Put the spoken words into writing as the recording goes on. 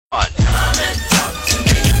Let's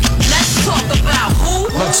talk about who?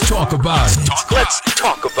 Let's talk about it. Let's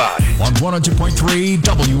talk about it. On 100.3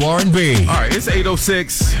 WRNB. All right, it's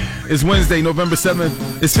 8:06. It's Wednesday, November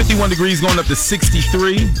 7th. It's 51 degrees going up to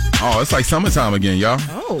 63. Oh, it's like summertime again, y'all.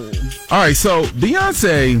 Oh. All right, so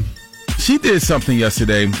Beyonce, she did something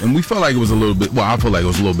yesterday, and we felt like it was a little bit, I feel like it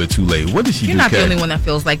was a little bit too late. What did she do, You're not the Kat? only one that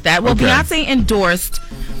feels like that. Well, Okay. Beyonce endorsed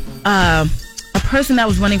a person that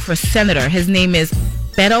was running for senator. His name is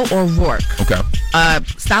Beto O'Rourke. Okay.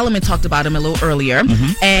 Solomon talked about him a little earlier.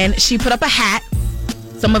 And she put up a hat,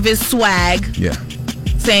 some of his swag, Yeah.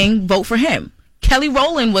 saying vote for him. Kelly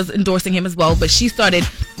Rowland was endorsing him as well, but she started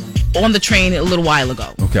on the train a little while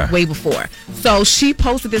ago. Okay. Way before. So she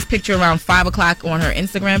posted this picture around 5 o'clock on her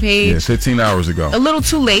Instagram page. Yeah, 15 hours ago. A little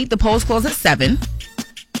too late. The polls closed at 7.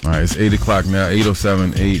 All right, it's 8 o'clock now.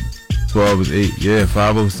 8:07, 8:12 is 8. Yeah,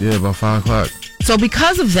 5:00, yeah, about 5 o'clock. So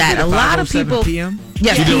because of that, a lot of people... PM?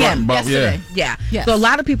 Yes, She did PM. about- Yesterday. Yeah. Yes. So a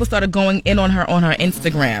lot of people started going in on her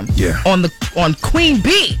Instagram. Yeah. On Queen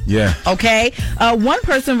B. Yeah. Okay. One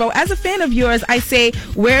person wrote, "As a fan of yours, I say,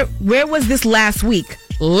 where was this last week?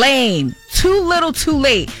 Lame. Too little, too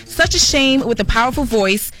late. Such a shame. With a powerful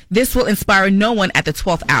voice, this will inspire no one at the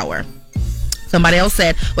 12th hour." Somebody else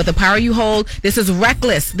said, "With the power you hold, this is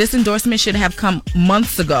reckless. This endorsement should have come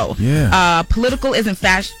months ago. Yeah.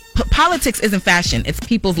 Politics isn't fashion. It's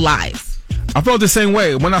people's lives." I felt the same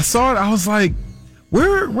way. When I saw it, I was like,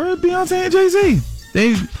 where are Beyonce and Jay-Z?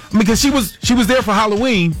 Because she was there for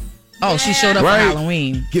Halloween. Oh, she showed up Right. for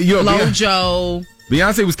Halloween. Yeah, Flojo.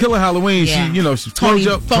 Beyonce was killing Halloween. Yeah. She Tony-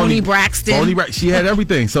 Flojo, Phony Braxton. She had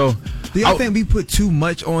everything. So Do y'all think we put too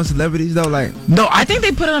much on celebrities though? Like, no, I think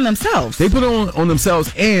they put it on themselves. they put it on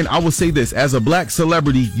themselves. And I will say this: as a black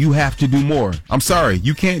celebrity, you have to do more. I'm sorry,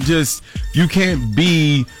 you can't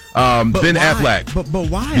be Ben why? Affleck. But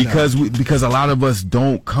why? Because a lot of us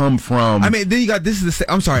don't come from. I mean, then you got this is the same.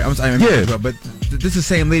 I'm sorry. Yeah. But this is the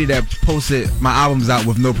same lady that posted my albums out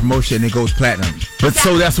with no promotion and it goes platinum. But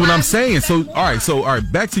so that's what I'm saying. So all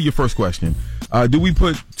right. Back to your first question. Do we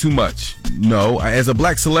put too much? No. As a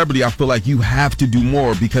black celebrity, I feel like you have to do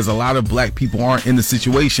more because a lot of black people aren't in the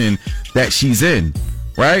situation that she's in,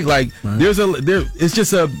 right? Like it's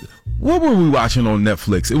just a. What were we watching on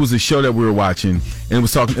Netflix? It was a show that we were watching, and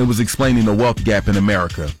it was explaining the wealth gap in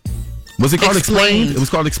America. Was it called Explained? It was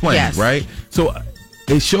called Explained, Yes. right? So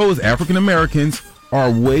it shows African Americans are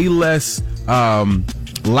way less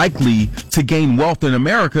likely to gain wealth in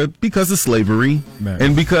America because of slavery,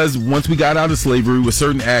 and because once we got out of slavery with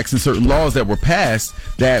certain acts and certain laws that were passed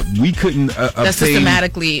that we couldn't obtain,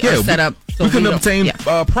 systematically are set up so we couldn't we don't- obtain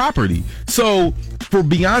yeah. property. So for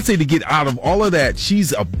Beyonce to get out of all of that,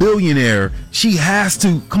 she's a billionaire. She has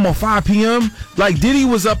to come on 5 p.m. Like Diddy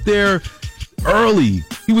was up there early.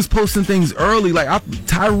 He was posting things early. Like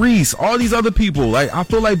Tyrese, all these other people. Like I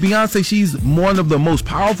feel like Beyonce, she's one of the most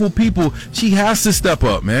powerful people. She has to step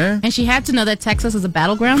up, man. And she had to know that Texas is a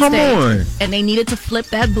battleground Come state. on. And they needed to flip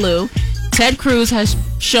that blue. Ted Cruz has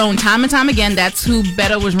shown time and time again, that's who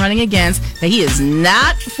Beto was running against, that he is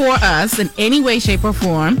not for us in any way, shape, or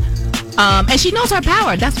form. And she knows her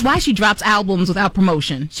power. That's why she drops albums without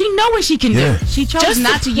promotion. She knows what she can Yeah. do. She chose Just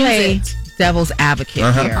not to play use it. devil's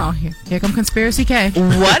advocate here. Oh, here come Conspiracy K.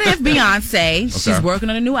 What if Beyonce, she's working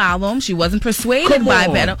on a new album, she wasn't persuaded Come by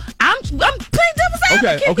on. Beto. I'm playing devil's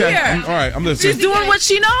advocate Okay. here. All right, I'm listening. She's doing what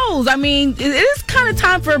she knows. I mean, it is kind of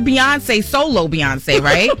time for Beyonce, solo Beyonce,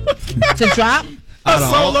 right? To drop. A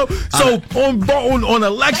solo. So on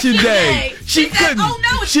election day, she couldn't. "Oh,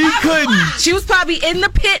 no, it's She not couldn't. fun." She was probably in the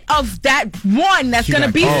pit of that one that's going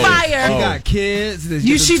to be fire. She got kids.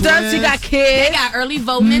 She does. She got kids. They got early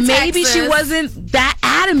voting in Maybe Texas. she wasn't that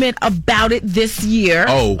adamant about it this year.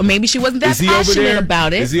 Oh. Or maybe she wasn't that Is he over passionate there?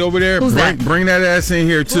 about it. Is he over there? Who's bring, that? bring that ass in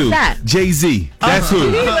here too. that? Jay-Z. That's who.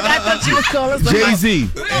 Look, I thought she was calling somebody. Jay-Z.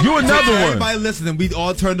 You another one. Everybody listening, we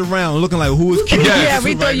all turned around looking like who was cute. Yeah,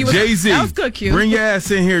 we thought you was. Jay-Z. That was good, Q. Bring your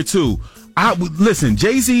ass in here too. Listen,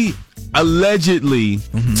 Jay-Z allegedly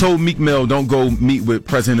told Meek Mill, don't go meet with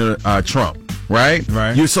President Trump. Right?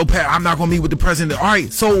 You're so I'm not gonna meet with the president. All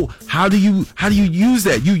right. So how do you use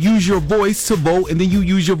that? You use your voice to vote, and then you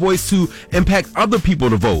use your voice to impact other people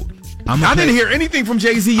to vote. I didn't hear anything from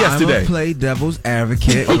Jay-Z I'm yesterday. gonna play devil's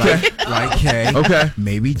advocate, Okay. like Kay. Okay.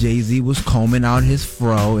 Maybe Jay-Z was combing out his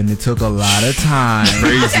fro, and it took a lot of time.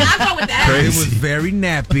 Crazy. I'll go with that. It was very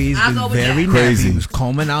nappy. I'll go with that. Crazy. He was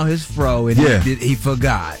combing out his fro, and Yeah. he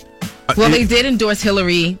forgot. Well, they did endorse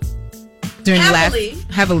Hillary during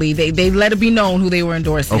heavily. They let it be known who they were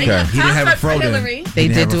endorsing. Okay. He didn't have a fro then. They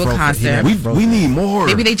did do a concert. We need more.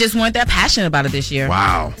 Maybe they just weren't that passionate about it this year.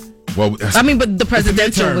 Wow. Well, I mean, but the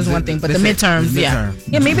presidential midterms, was one thing, but the they said midterms, the yeah.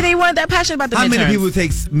 midterm. Yeah, maybe they weren't that passionate about the How midterms. many people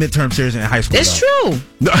take midterm seriously in high school? It's though? true.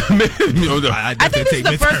 no, I think this is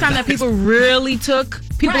the first time that people really took,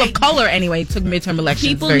 people Right. of color anyway, took midterm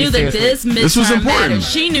elections. People very knew that seriously. this was midterm important. mattered.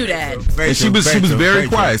 She knew that. and she was very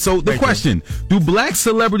quiet. So the question: do black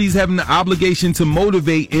celebrities have an obligation to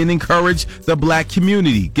motivate and encourage the black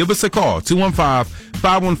community? Give us a call,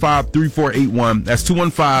 215-515-3481. That's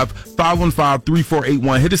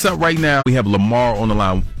 215-515-3481. Hit us up right now. We have Lamar on the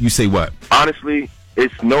line. You say what? Honestly,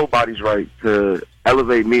 it's nobody's right to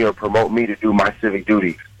elevate me or promote me to do my civic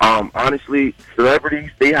duty. Honestly,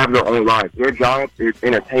 celebrities, they have their own lives. Their job is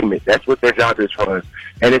entertainment. That's what their job is for us.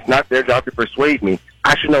 And it's not their job to persuade me.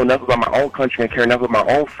 I should know enough about my own country and care enough about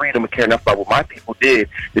my own freedom and care enough about what my people did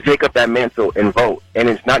to take up that mantle and vote. And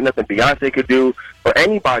it's not nothing Beyonce could do or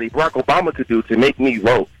anybody, Barack Obama could do to make me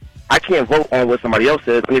vote. I can't vote on what somebody else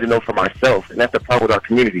says. I need to know for myself, and that's the problem with our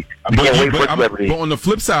community. We can't wait for celebrity. But on the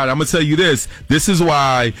flip side, I'm going to tell you this. This is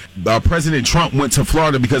why President Trump went to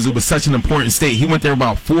Florida, because it was such an important state. He went there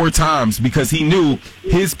about 4 times because he knew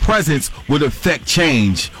his presence would affect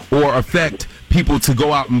change or affect people to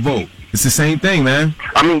go out and vote. It's the same thing, man.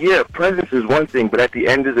 I mean, yeah, presence is one thing, but at the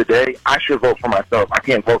end of the day, I should vote for myself. I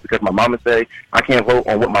can't vote because my mama say. I can't vote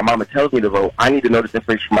on what my mama tells me to vote. I need to know this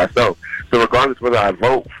information for myself. So regardless whether I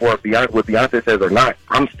vote for what Beyonce says or not,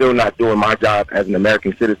 I'm still not doing my job as an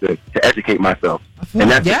American citizen to educate myself.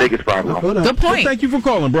 And that's Yeah. the biggest problem. Good point. Well, thank you for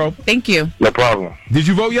calling, bro. Thank you. No problem. Did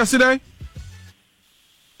you vote yesterday?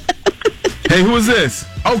 Hey, who is this?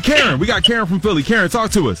 Oh, Karen. We got Karen from Philly. Karen,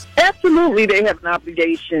 talk to us. Absolutely, they have an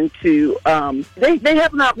obligation to. They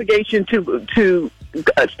have an obligation to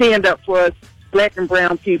stand up for us, black and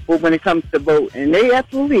brown people, when it comes to vote, and they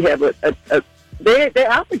absolutely have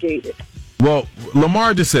they're obligated. Well,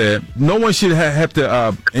 Lamar just said no one should have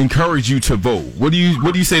to encourage you to vote. What do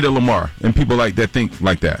you say to Lamar and people like that think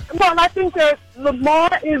like that? Well, I think that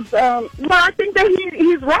Lamar is. I think that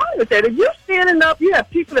he's wrong with that. If you're standing up, you have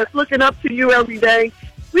people that's looking up to you every day.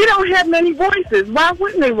 We don't have many voices. Why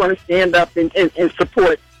wouldn't they want to stand up and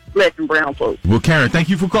support black and brown folks? Well, Karen, thank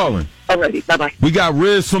you for calling. Alrighty, bye-bye. We got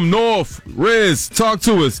Riz from North. Riz, talk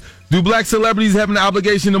to us. Do black celebrities have an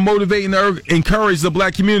obligation to motivate and encourage the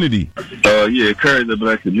black community? Yeah, encourage the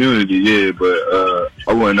black community, yeah, but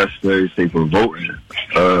I wouldn't necessarily say for voting.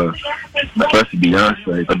 Especially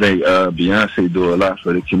Beyonce. I think Beyonce do a lot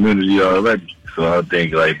for the community already. So I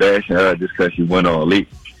think like bashing her just because she went on late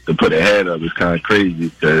to put her head up is kind of crazy,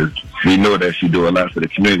 because we know that she do a lot for the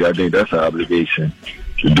community. I think that's our obligation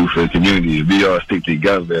to do for the community. If we all stick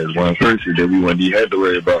together as one person, then we wouldn't even have to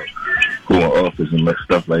worry about who in office and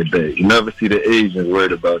stuff like that. You never see the Asians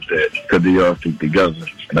worried about that because they all stick together.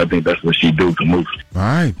 And I think that's what she do the most. All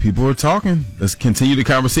right, people are talking. Let's continue the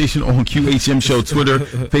conversation on QHM Show, Twitter,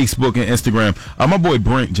 Facebook, and Instagram. My boy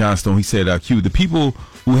Brent Johnstone, he said, Q, the people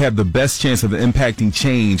who have the best chance of impacting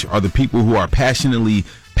change are the people who are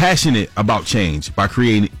passionate about change by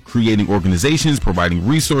creating organizations, providing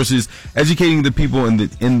resources, educating the people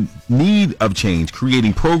in need of change,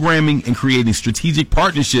 creating programming, and creating strategic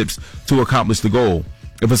partnerships to accomplish the goal.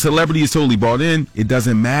 If a celebrity is totally bought in, it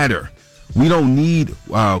doesn't matter. We don't need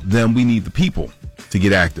them. We need the people to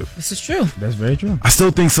get active. This is true. That's very true. I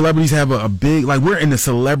still think celebrities have a big, like, we're in a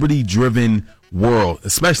celebrity-driven world,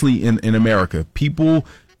 especially in America. People,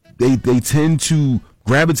 they tend to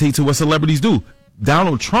gravitate to what celebrities do.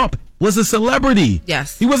 Donald Trump was a celebrity.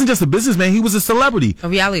 Yes. He wasn't just a businessman. He was a celebrity. A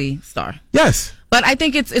reality star. Yes. But I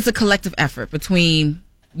think it's a collective effort between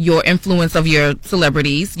your influence of your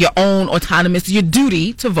celebrities, your own autonomous, your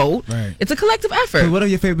duty to vote. Right. It's a collective effort. But what if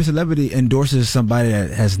your favorite celebrity endorses somebody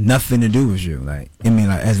that has nothing to do with you? Like, I mean,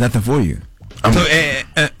 like, has nothing for you.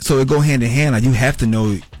 So it go hand in hand. Like, you have to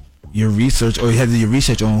know your research, or you have to do your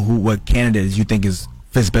research on what candidates you think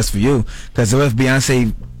fits best for you. Because if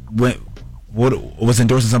Beyonce was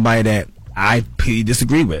endorsing somebody that I pretty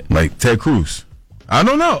disagree with, like Ted Cruz, I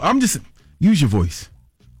don't know. I'm just, use your voice.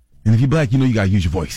 And if you're black, you know you gotta use your voice.